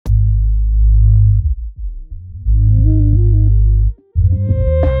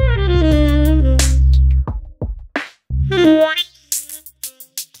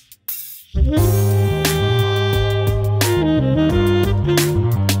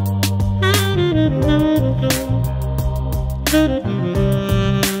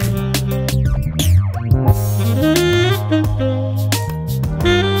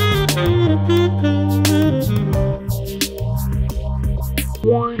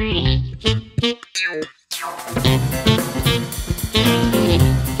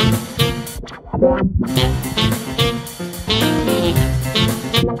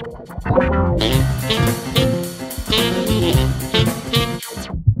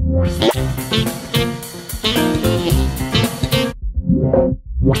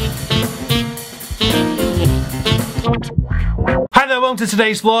To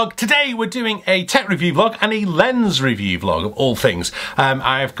today's vlog. Today we're doing a tech review vlog and a lens review vlog of all things.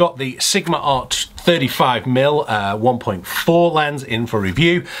 I've got the Sigma Art 35mm 1.4 lens in for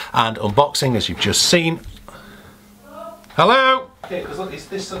review and unboxing, as you've just seen. Hello! Yeah, because look,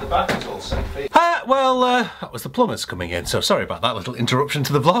 this at the back is all safe. That was the plumbers coming in, so sorry about that little interruption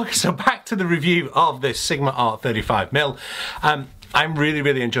to the vlog. So back to the review of this Sigma Art 35mm. I'm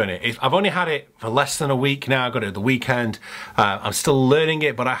really enjoying it. I've only had it for less than a week now. I got it at the weekend. I'm still learning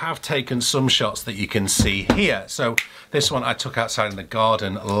it, but I have taken some shots that you can see here. So this one I took outside in the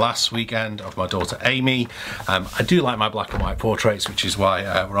garden last weekend of my daughter Amy. I do like my black and white portraits, which is why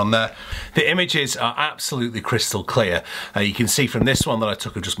we're on there. The images are absolutely crystal clear. You can see from this one that I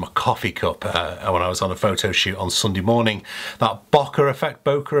took of just my coffee cup when I was on a photo shoot on Sunday morning. That bokeh effect,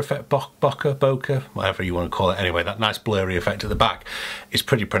 bokeh, whatever you want to call it. Anyway, that nice blurry effect at the back is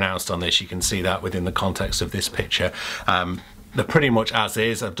pretty pronounced on this. You can see that within the context of this picture. They're pretty much as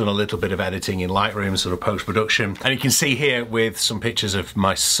is. I've done a little bit of editing in Lightroom, sort of post-production. And you can see here with some pictures of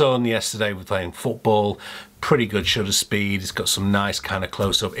my son yesterday, we're playing football. Pretty good shutter speed. It's got some nice kind of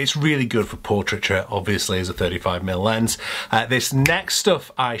close-up. It's really good for portraiture, obviously, as a 35mm lens. This next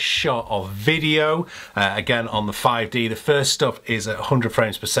stuff I shot of video, again on the 5D. The first stuff is at 100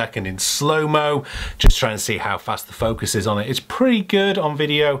 frames per second in slow-mo, just trying to see how fast the focus is on it. It's pretty good on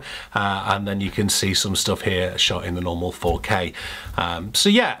video, and then you can see some stuff here shot in the normal 4K. So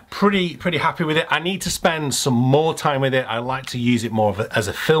yeah, pretty happy with it. I need to spend some more time with it. I like to use it more as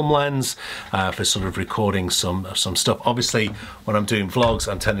a film lens for sort of recording some stuff. Obviously, when I'm doing vlogs,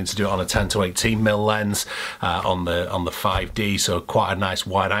 I'm tending to do it on a 10 to 18mm lens on the 5D, so quite a nice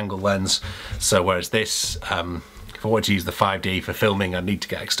wide-angle lens. So whereas this, if I wanted to use the 5D for filming, I'd need to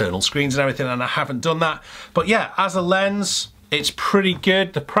get external screens and everything, and I haven't done that. But yeah, as a lens, it's pretty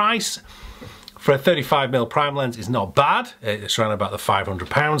good. The price for a 35mm prime lens is not bad. It's around about the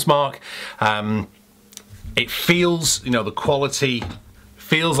 £500 mark. It feels, you know, the quality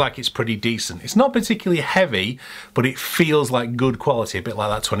feels like it's pretty decent. It's not particularly heavy, but it feels like good quality, a bit like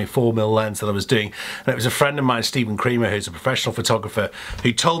that 24mm lens that I was doing. And it was a friend of mine, Stephen Creamer, who's a professional photographer,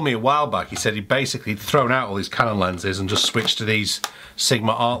 who told me a while back, he said he'd basically thrown out all these Canon lenses and just switched to these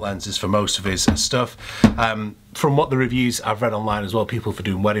Sigma Art lenses for most of his stuff. From what the reviews I've read online as well, people for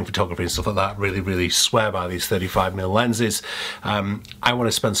doing wedding photography and stuff like that really swear by these 35mm lenses. I want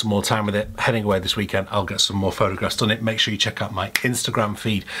to spend some more time with it. Heading away this weekend, I'll get some more photographs done it. Make sure you check out my Instagram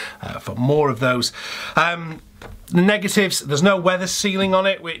feed for more of those. The negatives, there's no weather sealing on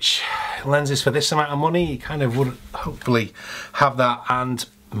it, which lenses for this amount of money, you kind of would hopefully have that. And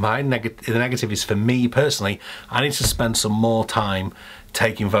the negative is for me personally, I need to spend some more time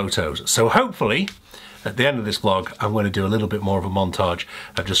taking photos. So hopefully, at the end of this vlog, I'm going to do a little bit more of a montage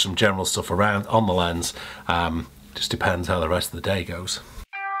of just some general stuff around on the lens. Just depends how the rest of the day goes.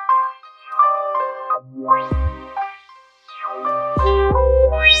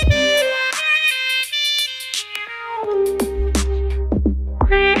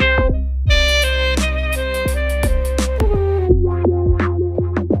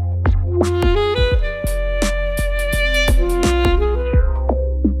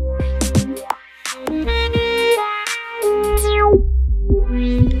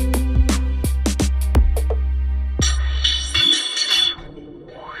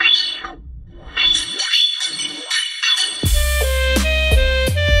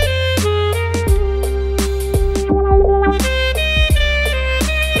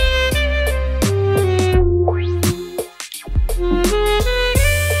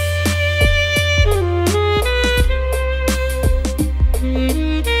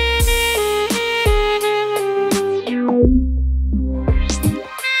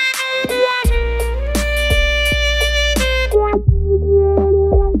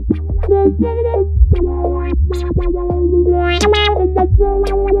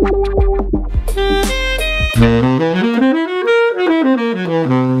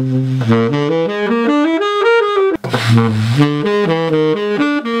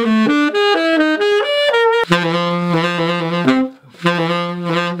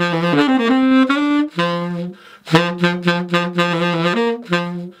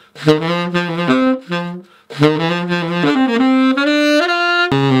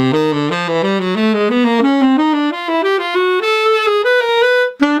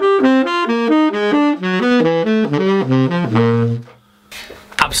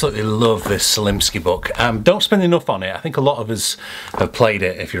 absolutely love this Slimsky book. Don't spend enough on it. I think a lot of us have played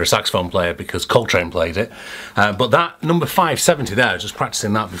it if you're a saxophone player because Coltrane played it. But that number 570 there, I was just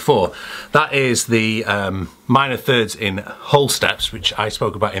practicing that before, that is the minor thirds in whole steps, which I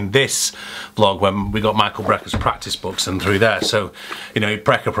spoke about in this vlog when we got Michael Brecker's practice books and through there. So, you know,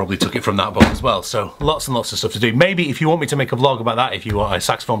 Brecker probably took it from that book as well. So lots and lots of stuff to do. Maybe if you want me to make a vlog about that, if you are a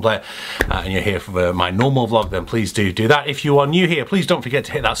saxophone player and you're here for my normal vlog, then please do that. If you are new here, please don't forget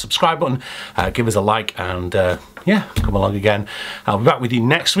to hit that subscribe button, give us a like, and yeah, come along again. I'll be back with you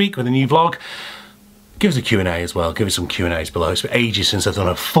next week with a new vlog. Give us a Q&A as well. Give us some Q&As below. It's been ages since I've done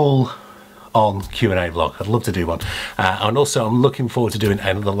a full on Q&A vlog. I'd love to do one. And also I'm looking forward to doing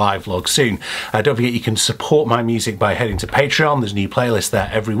another live vlog soon. Don't forget you can support my music by heading to Patreon. There's a new playlist there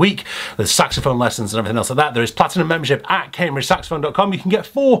every week. There's saxophone lessons and everything else like that. There is platinum membership at cambridgesaxophone.com. You can get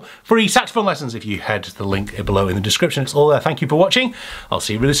 4 free saxophone lessons if you head to the link below in the description. It's all there. Thank you for watching. I'll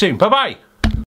see you really soon. Bye bye.